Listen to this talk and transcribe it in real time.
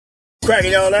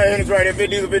cracking, y'all. It's right here.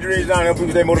 FitDreams down here.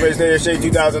 People stay motivated. Stay in shape.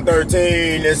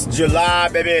 2013. It's July,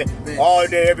 baby. All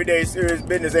day, every day. Serious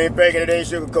business. Ain't faking it. Ain't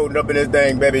sugarcoating up in this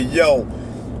thing, baby. Yo,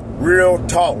 real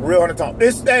talk. Real hunter talk.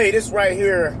 This right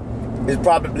here is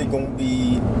probably gonna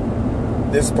be.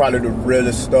 This is probably the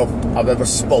realest stuff I've ever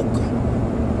spoke.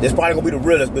 It's probably gonna be the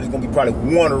realest, but it's gonna be probably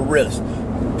one of the realest.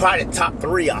 Probably the top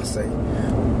three, I say.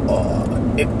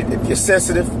 If you're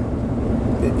sensitive,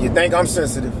 if you think I'm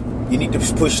sensitive, you need to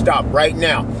push stop right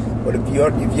now. But if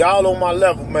y'all on my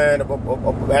level, man, have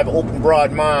an open,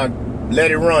 broad mind,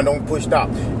 let it run. Don't push stop.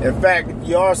 In fact, if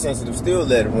you are sensitive, still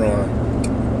let it run.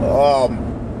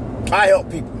 I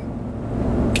help people.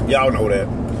 Y'all know that.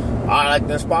 I like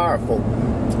to inspire folk.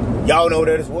 Y'all know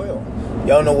that as well.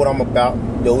 Y'all know what I'm about.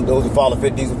 Those who follow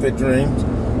FitDreams and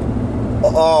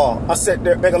FitDreams. I sat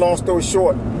there, make a long story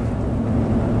short,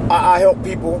 I help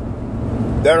people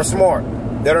that are smart,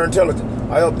 that are intelligent.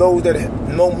 I help those that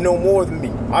know more than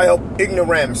me. I help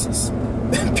ignoramuses.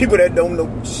 People that don't know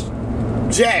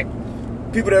jack.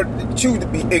 People that choose to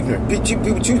be ignorant.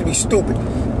 People choose to be stupid.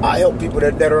 I help people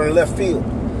that are in left field.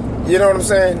 You know what I'm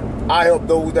saying? I help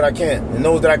those that I can. And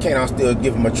those that I can't, I'll still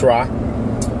give them a try.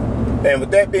 And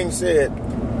with that being said,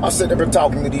 I sat there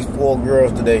talking to these 4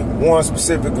 girls today. One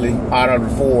specifically out of the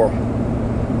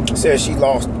 4 said she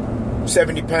lost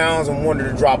 70 pounds and wanted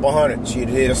to drop 100. She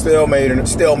hit a stalemate in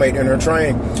her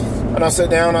training. And I sat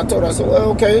down and I told her, I said,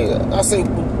 well, okay. I said,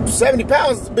 70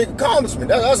 pounds is a big accomplishment.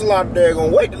 That's a lot of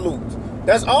daggone weight to lose.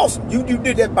 That's awesome. You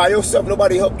did that by yourself.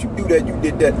 Nobody helped you do that. You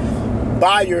did that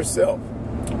by yourself.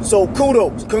 So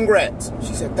kudos, congrats.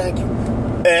 She said, thank you.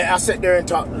 And I sat there and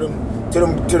talked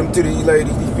to these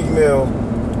ladies, these females.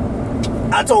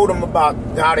 I told them about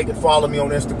how they could follow me on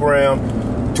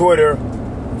Instagram, Twitter,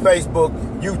 Facebook,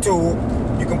 YouTube.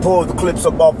 You can pull the clips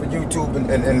up off of YouTube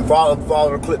and follow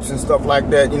the clips and stuff like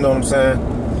that. You know what I'm saying?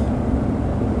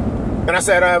 And I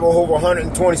said I have over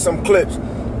 120 some clips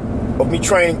of me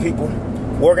training people,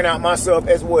 working out myself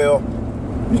as well.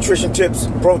 Nutrition tips,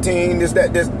 protein, this,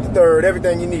 that, this, the third,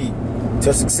 everything you need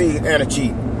to succeed and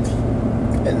achieve.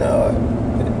 And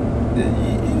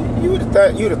you would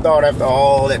have thought after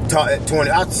all that talk,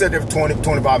 I said there for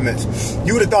 25 minutes.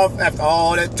 You would have thought after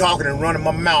all that talking and running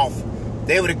my mouth,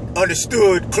 they would have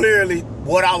understood clearly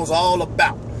what I was all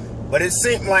about. But it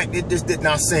seemed like it just did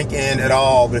not sink in at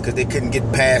all because they couldn't get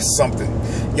past something.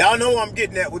 Y'all know what I'm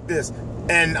getting at with this,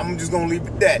 and I'm just gonna leave it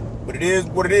at that. But it is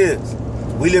what it is.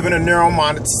 We live in a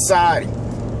narrow-minded society.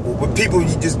 With people,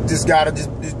 you just gotta just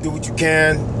do what you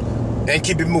can and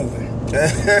keep it moving.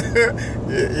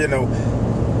 You know.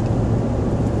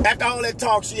 After all that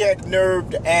talk, she had the nerve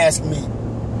to ask me,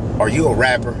 are you a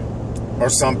rapper or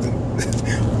something?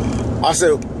 I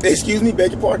said, excuse me,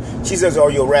 beg your pardon? She says,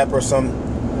 are you a rapper or something?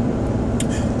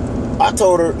 I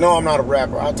told her, no, I'm not a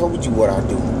rapper. I told you what I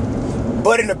do.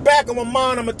 But in the back of my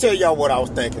mind, I'm going to tell y'all what I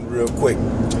was thinking real quick.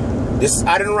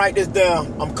 I didn't write this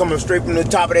down. I'm coming straight from the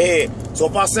top of the head. So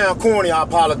if I sound corny, I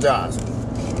apologize.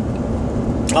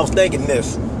 I was thinking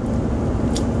this.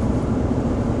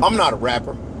 I'm not a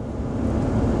rapper.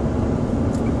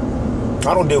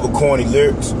 I don't deal with corny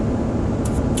lyrics.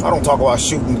 I don't talk about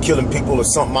shooting, killing people or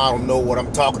something I don't know what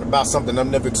I'm talking about, something I've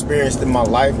never experienced in my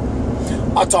life.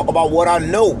 I talk about what I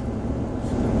know.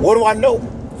 What do I know?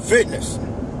 Fitness.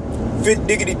 Fit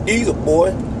diggity diesel, boy.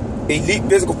 Elite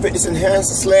physical fitness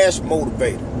enhancer /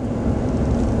 motivator.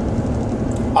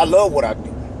 I love what I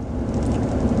do.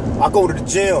 I go to the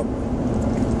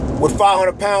gym with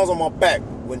 500 pounds on my back,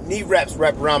 with knee wraps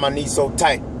wrapped around my knees so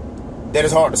tight that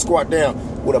it's hard to squat down,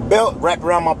 with a belt wrapped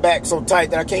around my back so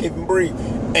tight that I can't even breathe,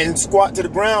 and squat to the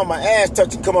ground, my ass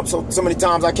touch and come up so many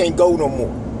times I can't go no more.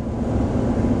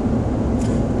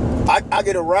 I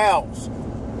get aroused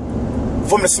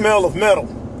from the smell of metal,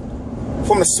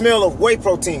 from the smell of whey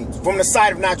proteins, from the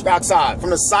sight of nitric oxide,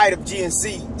 from the sight of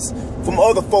GNCs, from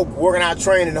other folk working out,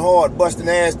 training hard, busting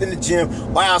ass in the gym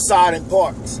or outside in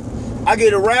parks. I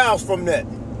get aroused from that.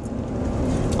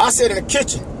 I sit in the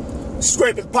kitchen,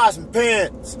 scraping pots and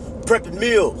pans, prepping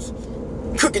meals,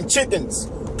 cooking chickens,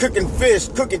 cooking fish,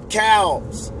 cooking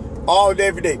cows, all day,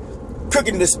 every day,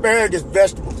 cooking asparagus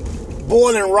vegetables,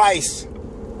 boiling rice,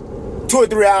 2 or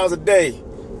 3 hours a day,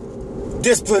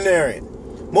 disciplinarian,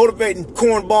 motivating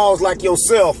cornballs like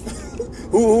yourself,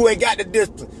 who ain't got the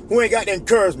discipline, who ain't got the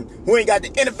encouragement, who ain't got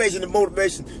the innovation and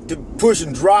motivation to push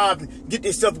and drive and get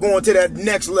themselves going to that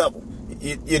next level.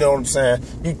 You know what I'm saying?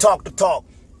 You talk the talk,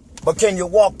 but can you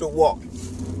walk the walk?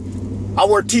 I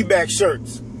wear T-back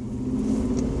shirts.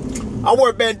 I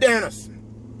wear bandanas,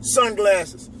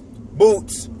 sunglasses,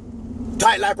 boots,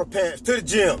 tight lycra pants to the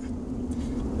gym.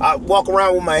 I walk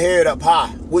around with my head up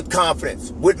high, with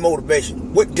confidence, with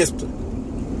motivation, with discipline.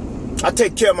 I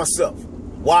take care of myself.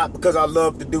 Why? Because I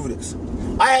love to do this.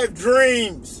 I have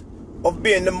dreams of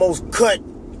being the most cut,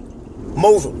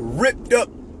 most ripped up,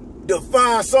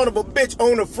 defined son of a bitch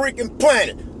on the freaking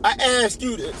planet. I ask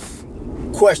you this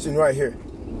question right here.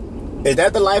 Is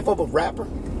that the life of a rapper?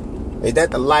 Is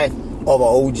that the life of an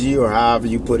OG, or however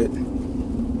you put it?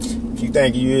 If you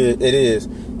think it is,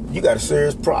 you got a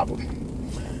serious problem.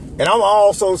 And I'm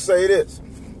also say this.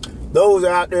 Those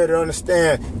out there that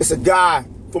understand, it's a guy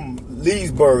from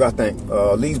Leesburg, I think,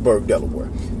 Leesburg, Delaware,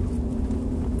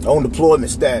 on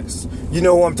deployment status. You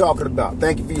know who I'm talking about.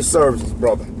 Thank you for your services,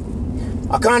 brother.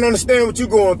 I kind of understand what you're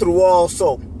going through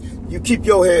also. You keep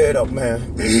your head up,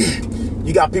 man.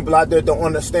 You got people out there that don't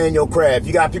understand your craft.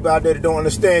 You got people out there that don't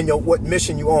understand what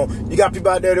mission you on. You got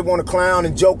people out there that want to clown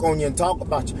and joke on you and talk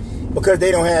about you because they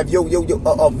don't have your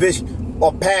vision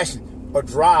or passion or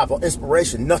drive or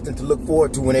inspiration, nothing to look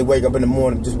forward to when they wake up in the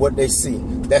morning, just what they see.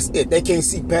 That's it. They can't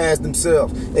see past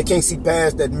themselves. They can't see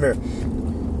past that mirror.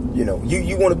 You know,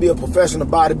 you want to be a professional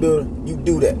bodybuilder, you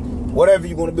do that. Whatever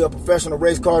you want to be a professional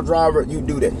race car driver, you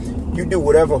do that. You do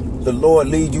whatever the Lord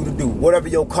leads you to do. Whatever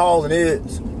your calling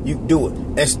is, you do it.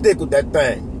 And stick with that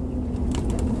thing.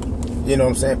 You know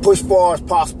what I'm saying? Push far as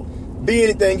possible. Be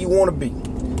anything you want to be.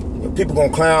 You know, people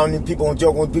gonna clown you, people gonna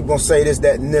joke with you, people gonna say this,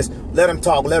 that, and this. Let them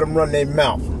talk, let them run their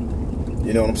mouth.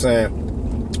 You know what I'm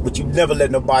saying? But you never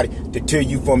let nobody deter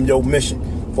you from your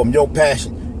mission, from your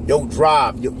passion, your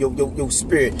drive, your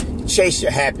spirit. Chase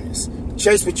your happiness.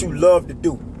 Chase what you love to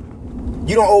do.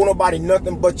 You don't owe nobody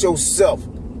nothing but yourself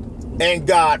and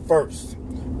God first.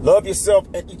 Love yourself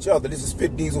and each other. This is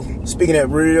Fit Diesel speaking at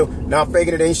real. Now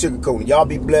faking it ain't sugarcoating. Y'all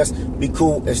be blessed, be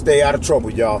cool, and stay out of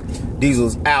trouble, y'all.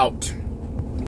 Diesel's out.